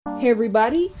Hey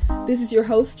everybody, this is your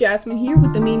host Jasmine here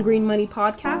with the Mean Green Money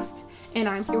podcast, and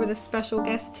I'm here with a special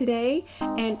guest today,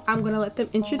 and I'm going to let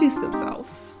them introduce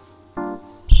themselves.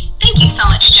 Thank you so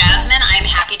much, Jasmine. I'm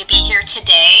happy to be here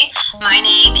today. My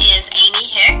name is Amy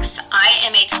Hicks. I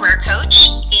am a career coach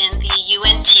in the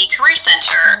UNT Career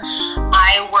Center.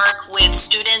 I work with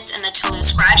students in the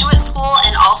Toulouse Graduate School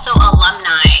and also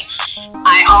alumni.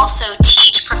 I also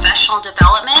teach professional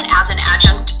development as an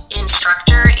adjunct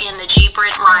instructor in the G.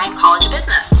 Brent Ryan College of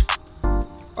Business.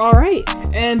 All right,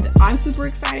 and I'm super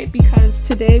excited because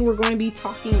today we're going to be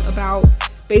talking about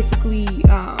basically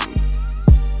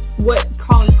what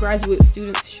college graduate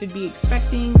students should be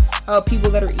expecting, people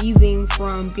that are easing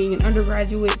from being an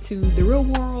undergraduate to the real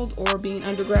world, or being an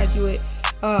undergraduate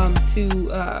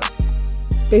to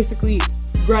basically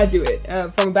graduate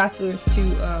from a bachelor's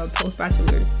to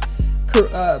post-bachelor's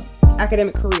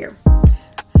academic career.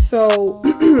 So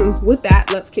with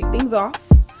that, let's kick things off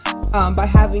by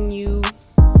having you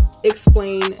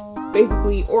explain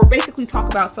basically talk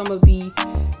about some of the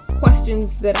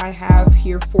questions that I have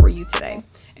here for you today.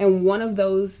 And one of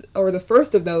those, or the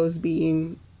first of those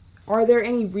being, are there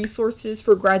any resources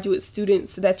for graduate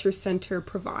students that your center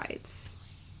provides?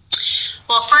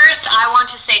 Well, first, I want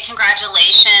to say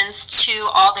congratulations to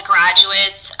all the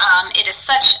graduates. It is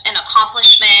such an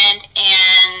accomplishment,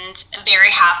 and very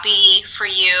happy for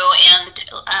you, and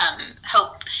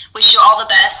wish you all the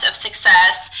best of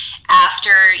success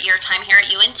after your time here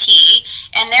at UNT.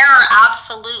 And there are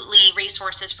absolutely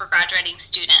resources for graduating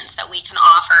students that we can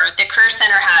offer. The Career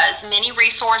Center has many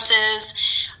resources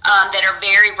that are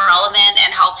very relevant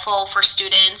and helpful for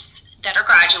students that are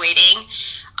graduating.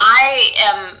 I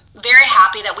am very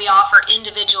happy that we offer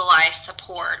individualized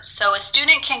support. So a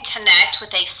student can connect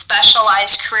with a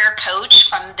specialized career coach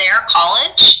from their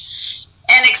college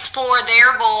and explore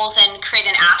their goals and create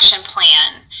an action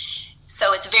plan.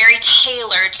 So it's very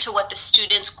tailored to what the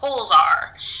student's goals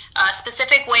are.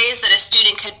 Specific ways that a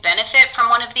student could benefit from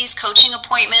one of these coaching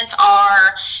appointments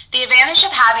are the advantage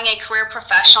of having a career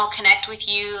professional connect with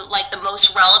you like the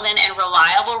most relevant and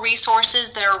reliable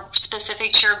resources that are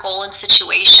specific to your goal and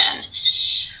situation.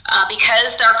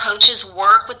 Because their coaches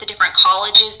work with the different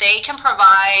colleges, they can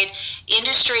provide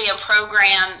industry and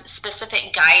program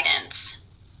specific guidance.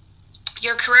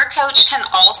 Your career coach can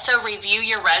also review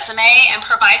your resume and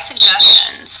provide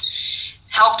suggestions,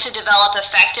 help to develop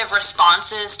effective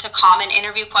responses to common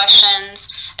interview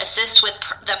questions, assist with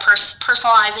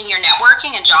personalizing your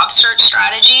networking and job search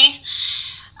strategy.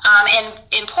 And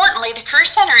importantly, the Career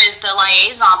Center is the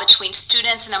liaison between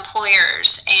students and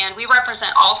employers, and we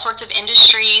represent all sorts of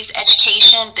industries,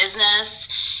 education, business,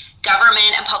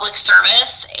 government, and public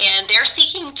service, and they're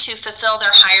seeking to fulfill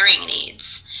their hiring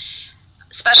needs.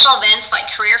 Special events like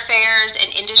career fairs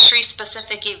and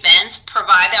industry-specific events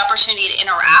provide the opportunity to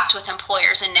interact with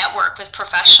employers and network with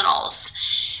professionals.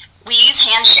 We use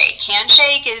Handshake.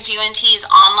 Handshake is UNT's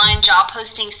online job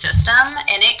posting system,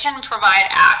 and it can provide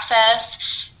access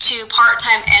to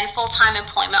part-time and full-time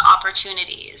employment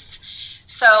opportunities.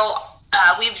 So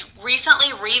we've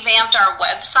recently revamped our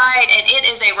website, and it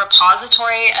is a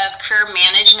repository of career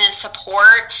management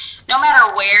support, no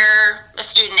matter where a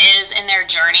student is in their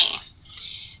journey.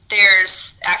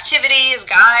 There's activities,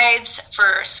 guides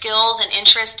for skills and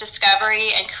interest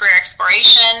discovery and career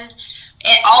exploration.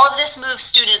 And all of this moves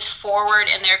students forward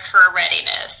in their career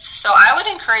readiness. So I would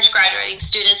encourage graduating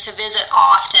students to visit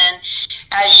often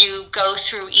as you go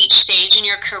through each stage in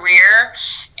your career.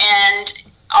 And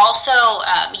also,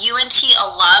 UNT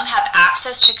alum have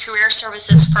access to Career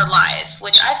Services for Life,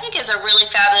 which I think is a really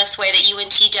fabulous way that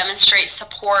UNT demonstrates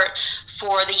support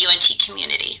for the UNT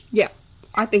community. Yeah,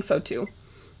 I think so too.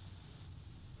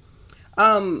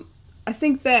 I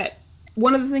think that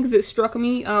one of the things that struck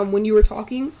me when you were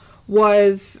talking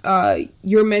was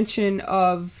your mention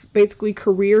of basically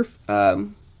career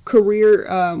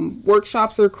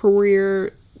workshops or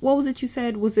career, what was it you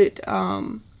said? Was it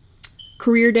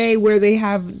career day where they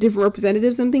have different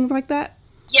representatives and things like that?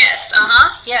 Yes,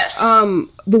 yes.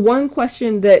 The one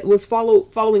question that was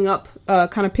following up,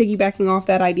 kind of piggybacking off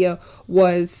that idea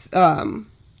was,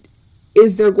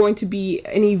 is there going to be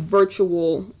any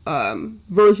virtual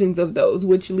versions of those,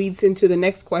 which leads into the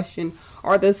next question.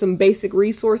 Are there some basic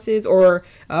resources or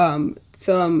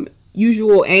some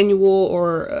usual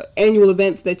annual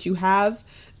events that you have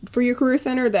for your Career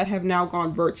Center that have now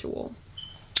gone virtual?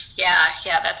 Yeah,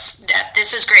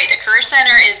 this is great. The Career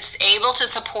Center is able to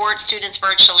support students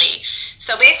virtually.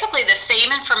 So basically the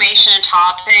same information and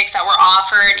topics that were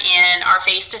offered in our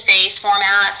face-to-face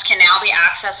formats can now be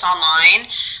accessed online.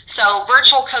 So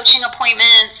virtual coaching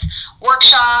appointments,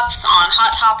 workshops on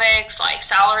hot topics like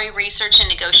salary research and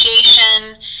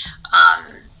negotiation,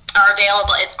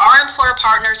 available. Our employer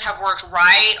partners have worked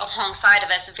right alongside of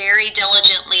us very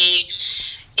diligently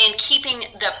in keeping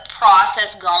the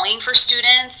process going for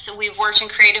students. We've worked in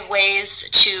creative ways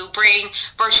to bring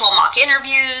virtual mock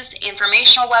interviews,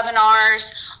 informational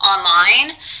webinars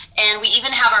online, and we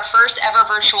even have our first ever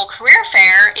virtual career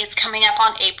fair. It's coming up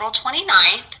on April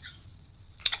 29th,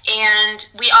 and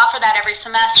we offer that every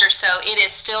semester, so it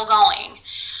is still going.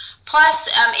 Plus,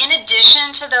 in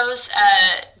addition to those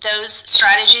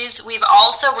strategies, we've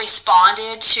also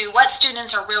responded to what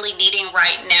students are really needing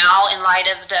right now in light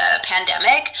of the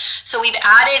pandemic. So we've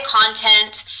added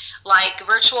content like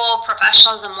Virtual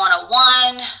Professionalism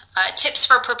 101, tips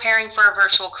for preparing for a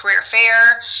virtual career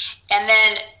fair, and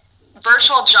then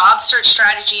virtual job search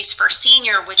strategies for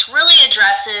senior, which really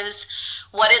addresses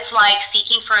what it's like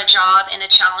seeking for a job in a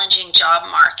challenging job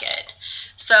market.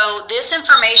 So this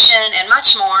information and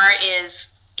much more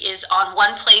is on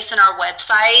one place in our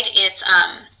website. It's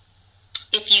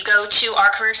if you go to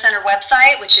our Career Center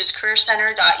website, which is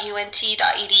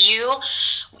careercenter.unt.edu,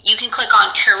 you can click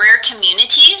on Career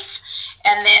Communities,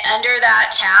 and then under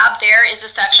that tab there is a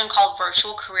section called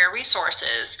Virtual Career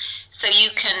Resources. So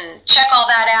you can check all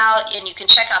that out, and you can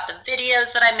check out the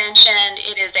videos that I mentioned.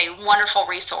 It is a wonderful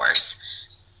resource.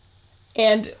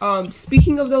 And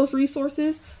speaking of those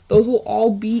resources, those will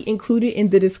all be included in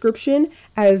the description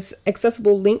as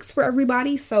accessible links for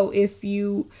everybody. So if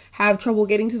you have trouble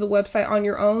getting to the website on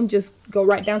your own, just go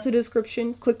right down to the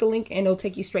description, click the link, and it'll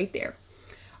take you straight there.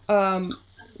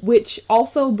 Which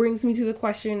also brings me to the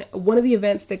question, one of the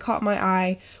events that caught my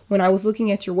eye when I was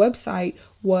looking at your website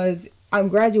was I'm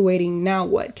graduating, now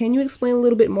what? Can you explain a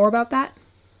little bit more about that?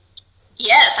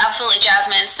 Yes, absolutely,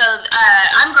 Jasmine. So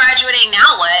I'm graduating,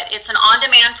 now what? It's an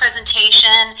on-demand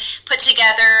presentation put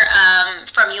together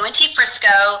from UNT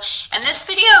Frisco, and this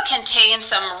video contains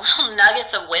some real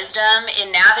nuggets of wisdom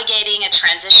in navigating a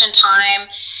transition time,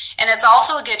 and it's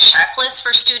also a good checklist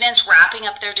for students wrapping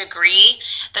up their degree.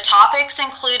 The topics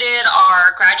included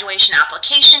are graduation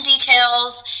application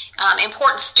details,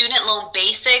 important student loan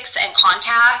basics and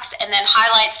contacts, and then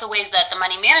highlights the ways that the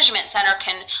Money Management Center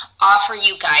can offer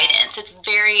you guidance. It's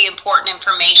very important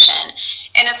information.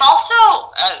 And it's also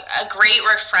a great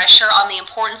refresher on the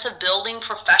importance of building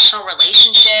professional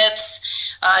relationships,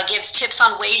 gives tips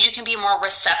on ways you can be more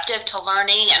receptive to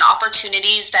learning and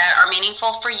opportunities that are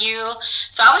meaningful for you.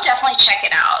 So I would definitely check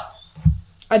it out.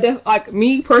 Like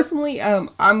me personally,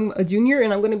 I'm a junior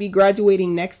and I'm going to be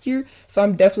graduating next year, so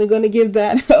I'm definitely going to give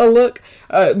that a look,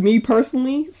 me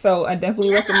personally. So I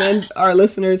definitely recommend our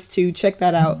listeners to check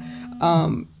that out.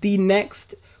 The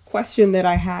next question that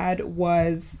I had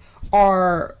was,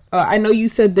 I know you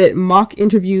said that mock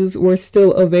interviews were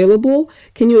still available.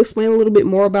 Can you explain a little bit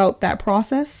more about that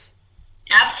process?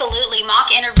 Absolutely. Mock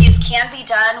interviews can be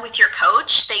done with your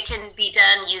coach. They can be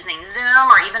done using Zoom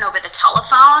or even over the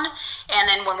telephone. And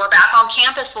then when we're back on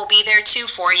campus, we'll be there too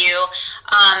for you.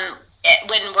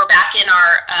 When we're back in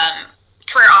our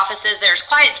career offices, there's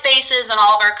quiet spaces in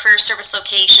all of our career service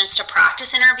locations to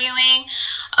practice interviewing.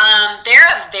 They're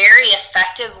a very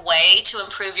effective way to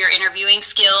improve your interviewing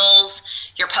skills,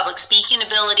 your public speaking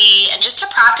ability, and just to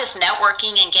practice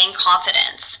networking and gain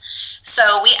confidence.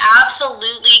 So we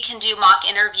absolutely can do mock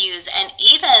interviews, and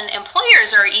even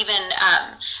employers are even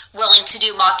willing to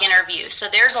do mock interviews. So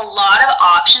there's a lot of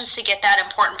options to get that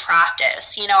important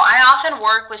practice. You know, I often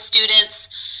work with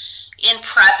students in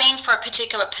prepping for a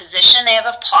particular position they have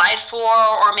applied for,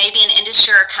 or maybe an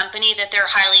industry or company that they're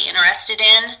highly interested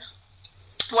in.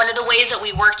 One of the ways that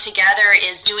we work together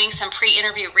is doing some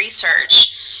pre-interview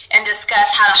research and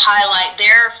discuss how to highlight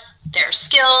their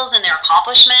skills and their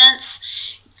accomplishments,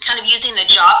 kind of using the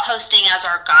job posting as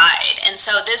our guide. And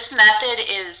so this method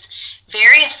is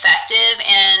very effective,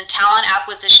 and talent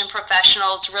acquisition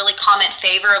professionals really comment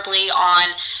favorably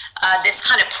on this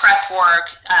kind of prep work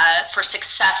for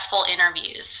successful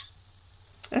interviews.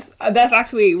 That's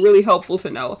actually really helpful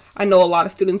to know. I know a lot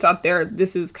of students out there,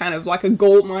 this is kind of like a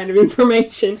gold mine of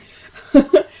information.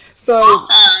 So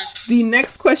awesome. The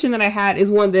next question that I had is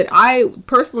one that I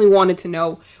personally wanted to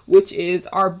know, which is,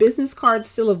 are business cards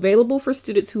still available for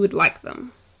students who would like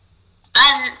them?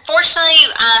 Unfortunately,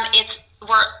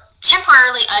 we're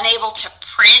temporarily unable to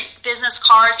print business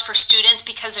cards for students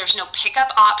because there's no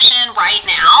pickup option right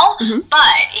now. Mm-hmm.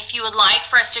 But if you would like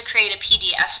for us to create a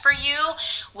PDF for you,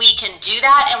 we can do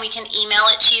that, and we can email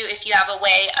it to you if you have a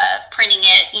way of printing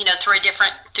it, through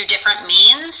different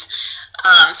means.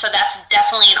 So that's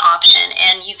definitely an option,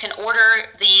 and you can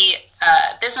order the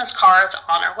business cards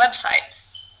on our website.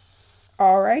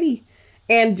 Alrighty.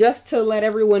 And just to let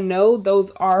everyone know, those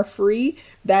are free.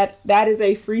 That is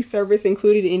a free service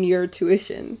included in your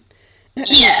tuition.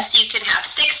 Yes, you can have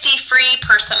 60 free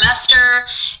per semester,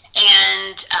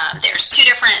 and there's 2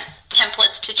 different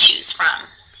templates to choose from.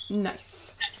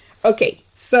 Nice. Okay,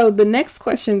 so the next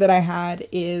question that I had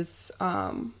is,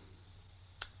 I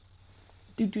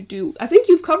think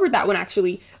you've covered that one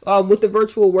actually, with the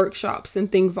virtual workshops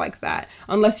and things like that,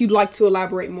 unless you'd like to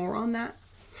elaborate more on that.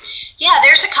 Yeah,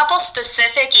 there's a couple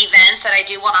specific events that I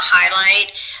do want to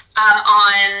highlight.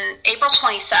 On April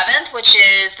 27th, which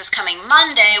is this coming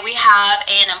Monday, we have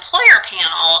an employer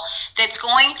panel that's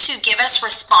going to give us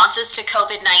responses to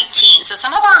COVID-19. So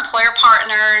some of our employer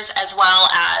partners, as well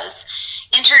as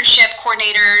internship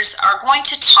coordinators, are going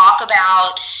to talk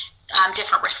about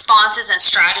different responses and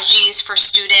strategies for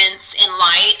students in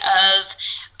light of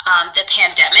the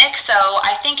pandemic. So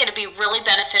I think it'd be really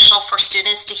beneficial for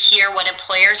students to hear what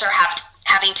employers are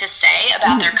having to say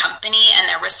about their company and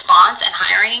their response and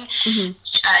hiring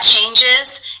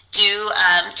changes due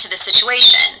to the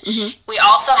situation. We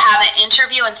also have an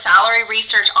interview and salary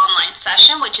research online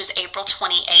session, which is April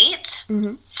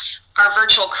 28th. Our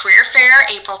virtual career fair,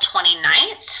 April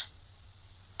 29th.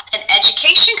 An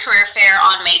education career fair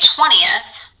on May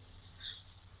 20th.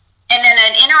 And then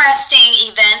an interesting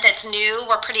event that's new,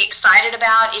 we're pretty excited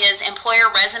about, is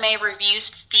employer resume reviews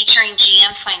featuring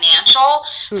GM Financial.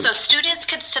 So students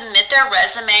could submit their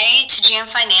resume to GM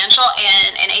Financial,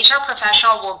 and an HR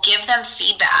professional will give them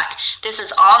feedback. This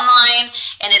is online,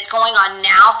 and it's going on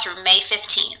now through May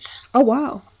 15th. Oh,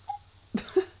 wow.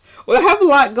 Well, I have a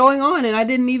lot going on, and I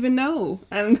didn't even know.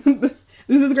 And this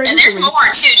is great. And there's more,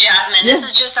 too, Jasmine. This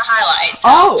is just a highlight.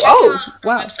 So check out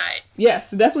their wow. website.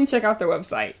 Yes, definitely check out their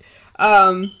website.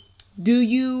 Do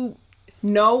you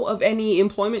know of any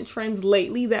employment trends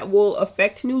lately that will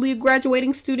affect newly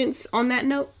graduating students on that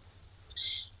note?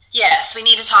 Yes, we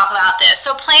need to talk about this.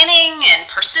 So planning and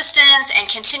persistence and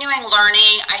continuing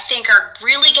learning, I think, are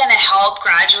really going to help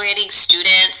graduating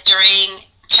students during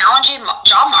challenging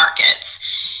job markets.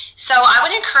 So I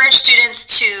would encourage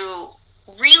students to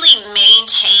really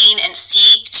maintain and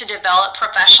seek to develop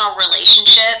professional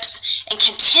relationships and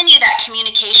continue that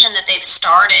communication that they've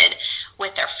started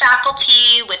with their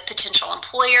faculty, with potential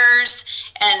employers,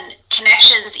 and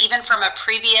connections even from a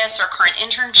previous or current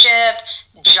internship,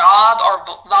 job, or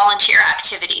volunteer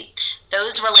activity.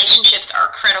 Those relationships are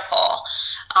critical.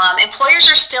 Employers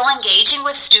are still engaging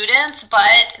with students,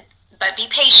 but be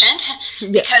patient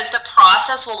because the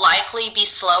process will likely be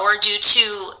slower due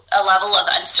to a level of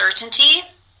uncertainty.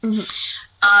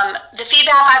 The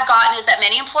feedback I've gotten is that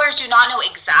many employers do not know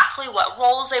exactly what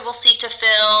roles they will seek to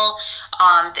fill.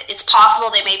 It's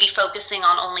possible they may be focusing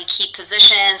on only key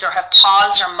positions or have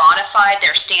paused or modified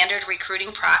their standard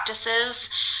recruiting practices.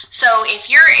 So if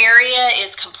your area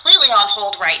is completely on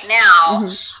hold right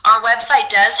now, our website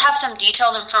does have some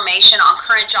detailed information on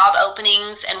current job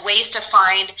openings and ways to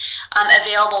find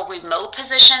available remote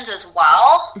positions as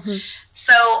well.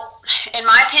 So, in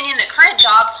my opinion, the current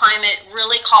job climate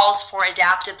really calls for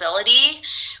adaptability,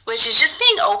 which is just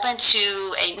being open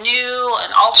to a new,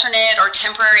 an alternate, or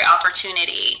temporary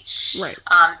opportunity. Right.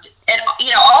 And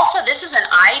also this is an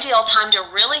ideal time to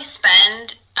really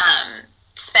spend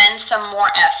some more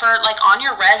effort, like on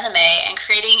your resume, and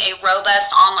creating a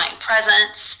robust online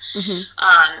presence.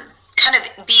 Kind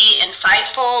of be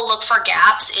insightful, look for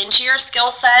gaps into your skill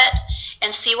set,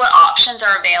 and see what options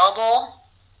are available.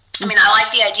 I mean, I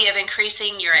like the idea of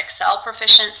increasing your Excel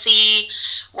proficiency,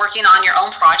 working on your own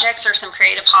projects or some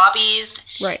creative hobbies,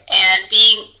 right, and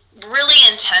being really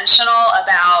intentional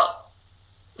about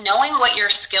knowing what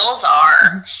your skills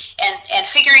are and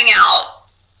figuring out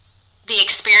the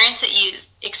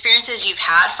experiences you've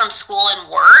had from school and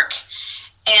work,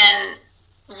 and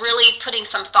really putting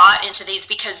some thought into these,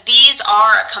 because these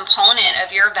are a component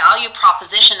of your value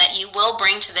proposition that you will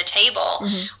bring to the table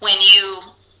when you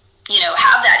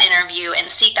have that interview and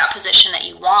seek that position that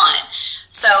you want.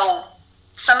 So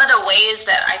some of the ways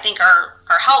that I think are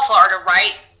helpful are to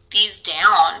write these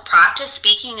down, practice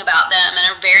speaking about them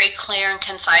in a very clear and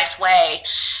concise way.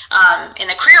 In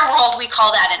the career world, we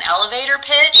call that an elevator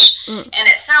pitch, and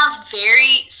it sounds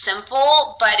very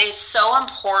simple, but it's so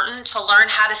important to learn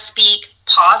how to speak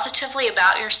positively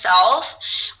about yourself.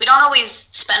 We don't always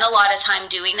spend a lot of time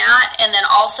doing that, and then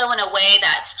also in a way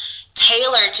that's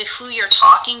tailored to who you're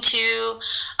talking to,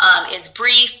 is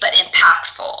brief but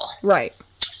impactful. Right.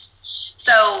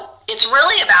 So it's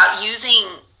really about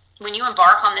using, when you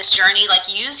embark on this journey, like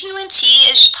use UNT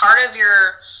as part of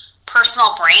your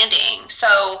personal branding.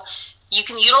 So you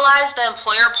can utilize the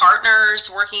employer partners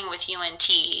working with UNT.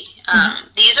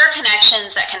 These are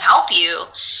connections that can help you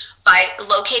by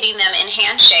locating them in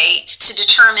Handshake to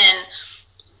determine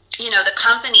the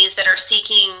companies that are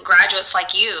seeking graduates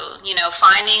like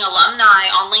finding alumni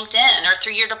on LinkedIn or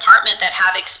through your department that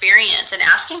have experience and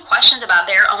asking questions about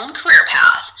their own career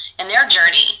path and their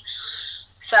journey.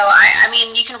 So, I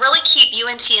mean, you can really keep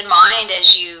UNT in mind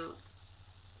as you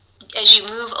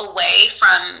move away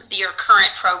from your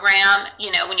current program,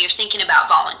 when you're thinking about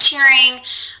volunteering,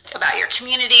 about your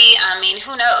community. I mean,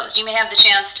 who knows? You may have the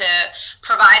chance to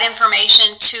provide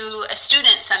information to a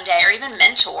student someday or even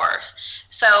mentor.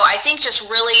 So I think just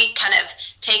really kind of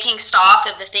taking stock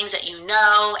of the things that you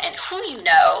know and who you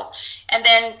know, and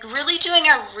then really doing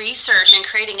a research and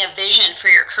creating a vision for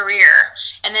your career,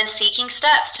 and then seeking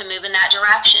steps to move in that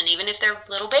direction, even if they're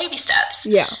little baby steps.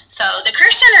 Yeah. So the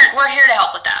Career Center, we're here to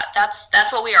help with that.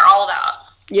 That's what we are all about.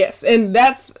 Yes, and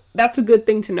that's a good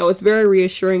thing to know. It's very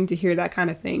reassuring to hear that kind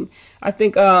of thing. I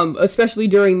think, especially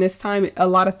during this time, a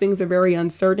lot of things are very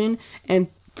uncertain, and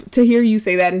to hear you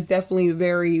say that is definitely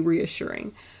very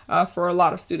reassuring for a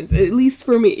lot of students, at least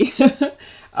for me.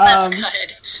 That's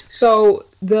good. So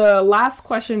the last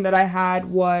question that I had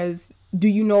was, do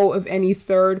you know of any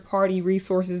third-party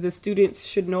resources that students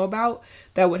should know about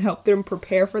that would help them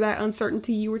prepare for that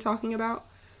uncertainty you were talking about?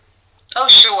 Oh,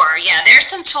 sure. Yeah, there's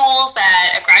some tools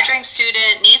that a graduating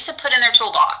student needs to put in their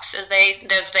toolbox as they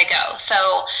go.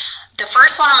 So the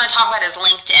first one I'm going to talk about is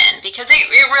LinkedIn, because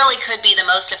it really could be the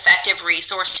most effective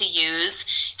resource to use.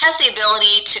 It has the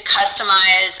ability to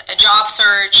customize a job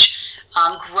search,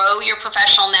 grow your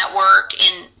professional network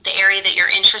in the area that you're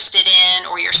interested in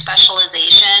or your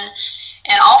specialization,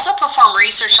 and also perform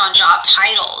research on job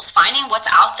titles, finding what's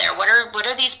out there. What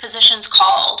are these positions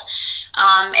called?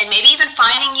 And maybe even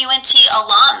finding UNT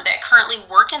alum that currently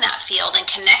work in that field and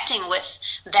connecting with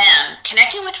them,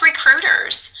 connecting with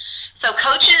recruiters. So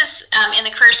coaches in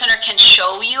the Career Center can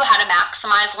show you how to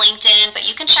maximize LinkedIn, but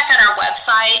you can check out our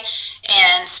website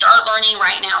and start learning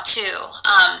right now too.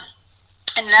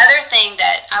 Another thing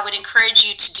that I would encourage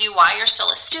you to do while you're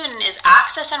still a student is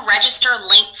access and register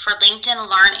for LinkedIn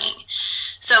Learning.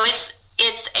 So it's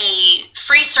a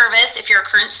free service if you're a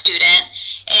current student,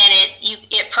 and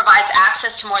it provides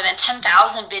access to more than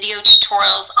 10,000 video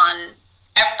tutorials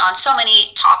on so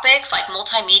many topics like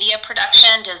multimedia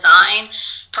production, design,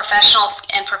 professional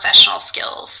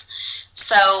skills.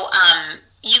 So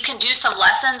you can do some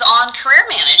lessons on career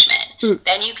management.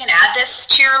 Then you can add this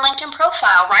to your LinkedIn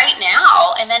profile right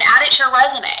now and then add it to your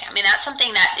resume. I mean, that's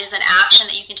something that is an action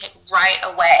that you can take right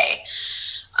away.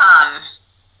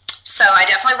 So I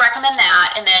definitely recommend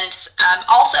that. And then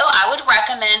also I would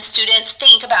recommend students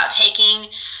think about taking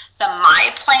the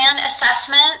My Plan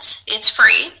assessment. It's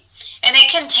free, and it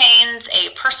contains a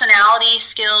personality,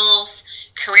 skills,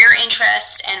 career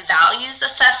interest, and values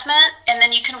assessment. And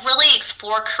then you can really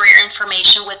explore career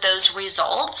information with those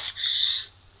results.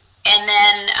 And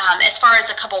then as far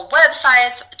as a couple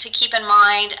websites to keep in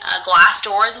mind,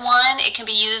 Glassdoor is one. It can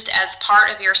be used as part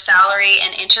of your salary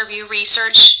and interview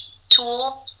research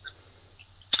tool.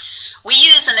 We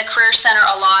use in the Career Center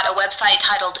a lot a website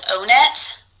titled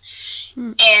ONET,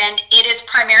 and it is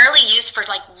primarily used for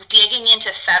like digging into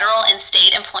federal and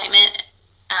state employment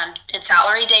and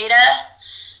salary data.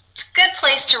 It's a good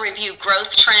place to review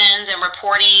growth trends and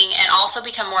reporting, and also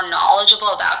become more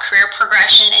knowledgeable about career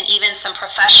progression and even some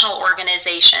professional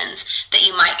organizations that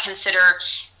you might consider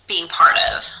being part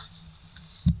of.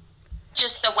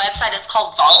 Just a website, it's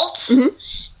called Vault. Mm-hmm.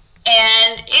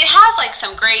 And it has like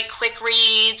some great quick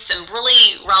reads, some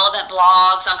really relevant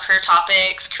blogs on career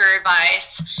topics, career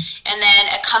advice, and then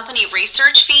a company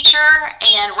research feature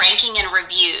and ranking and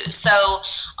reviews. So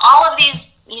all of these,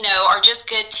 are just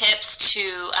good tips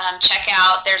to check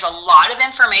out. There's a lot of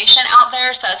information out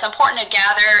there, so it's important to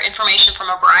gather information from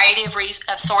a variety of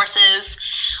sources,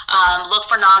 look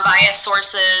for non-biased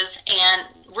sources, and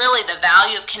really the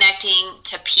value of connecting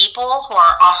to people who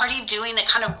are already doing the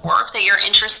kind of work that you're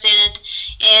interested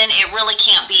in, it really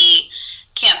can't be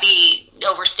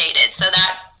overstated. So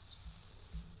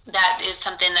that is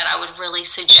something that I would really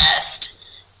suggest.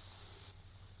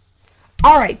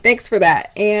 All right, thanks for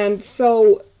that. And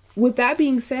so with that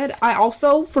being said, I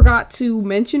also forgot to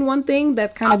mention one thing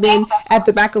that's kind of been at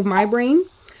the back of my brain.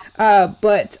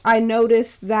 But I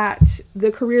noticed that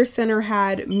the Career Center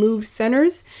had moved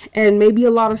centers and maybe a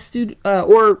lot of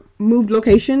or moved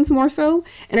locations more so.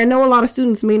 And I know a lot of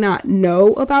students may not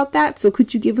know about that. So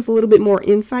could you give us a little bit more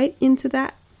insight into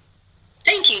that?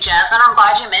 Thank you, Jasmine. I'm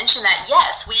glad you mentioned that.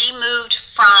 Yes, we moved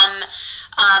from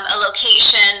a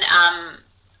location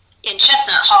in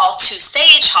Chestnut Hall to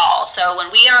Sage Hall. So when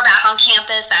we are back on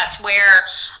campus, that's where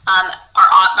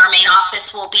our main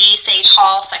office will be, Sage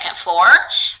Hall, second floor.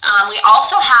 We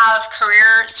also have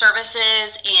career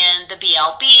services in the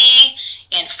BLB,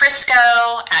 in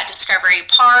Frisco at Discovery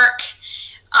Park.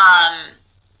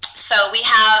 So we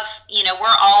have,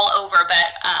 we're all over,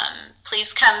 but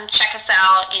please come check us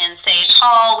out in Sage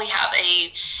Hall. We have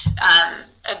a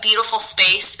beautiful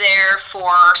space there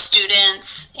for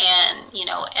students and,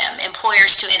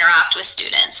 employers to interact with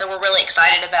students. So we're really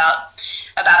excited about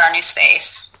our new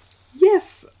space.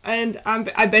 Yes, and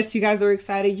I bet you guys are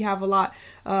excited. You have a lot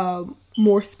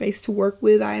more space to work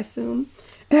with, I assume,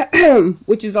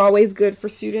 which is always good for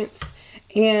students.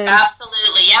 And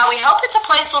absolutely, yeah. We hope it's a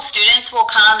place where students will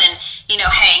come and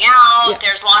hang out. Yeah.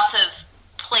 There's lots of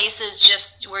places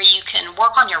just where you can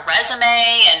work on your resume,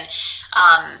 and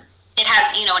it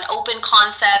has an open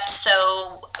concept.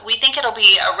 So we think it'll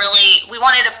be we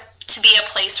wanted to be a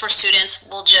place where students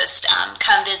will just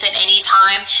come visit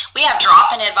anytime. We have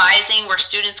drop-in advising where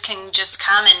students can just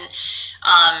come and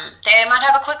they might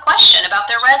have a quick question about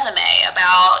their resume,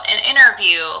 about an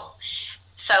interview.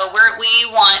 So we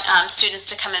want students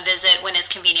to come and visit when it's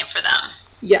convenient for them.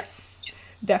 Yes,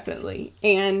 definitely.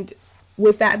 And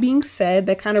with that being said,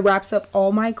 that kind of wraps up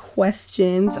all my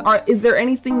questions. Is there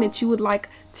anything that you would like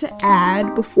to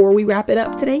add before we wrap it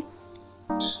up today?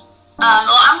 Well,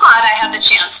 I'm glad I had the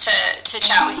chance to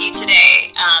chat with you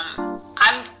today.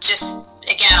 I'm just,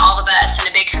 again, all the best and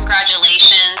a big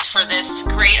congratulations for this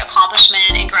great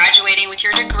accomplishment in graduating with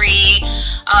your degree.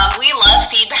 We love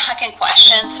feedback and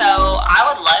questions, so I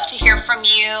would love to hear from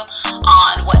you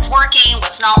on what's working,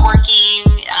 what's not working,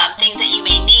 things that you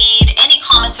may need, any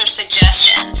comments or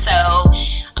suggestions. So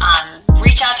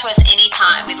reach out to us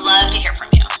anytime. We'd love to hear from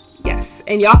you. Yes,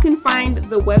 and y'all can find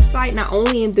the website not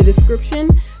only in the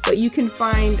description, but you can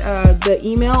find the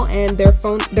email and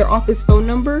their office phone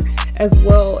number, as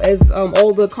well as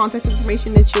all the contact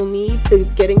information that you'll need to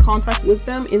get in contact with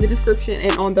them in the description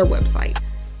and on their website.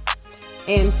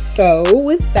 And so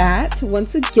with that,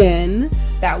 once again,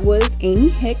 that was Amy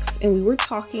Hicks, and we were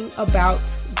talking about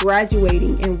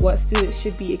graduating and what students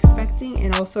should be expecting,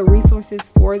 and also resources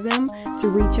for them to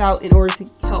reach out in order to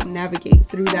help navigate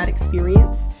through that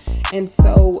experience. And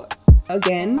so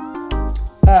again,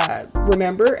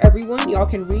 remember, everyone, y'all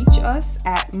can reach us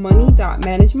at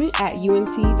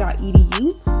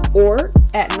money.management@unt.edu or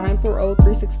at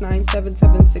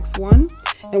 940-369-7761.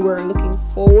 And we're looking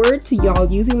forward to y'all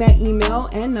using that email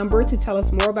and number to tell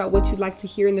us more about what you'd like to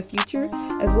hear in the future,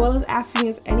 as well as asking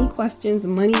us any questions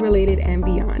money related and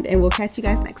beyond. And we'll catch you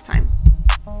guys next time.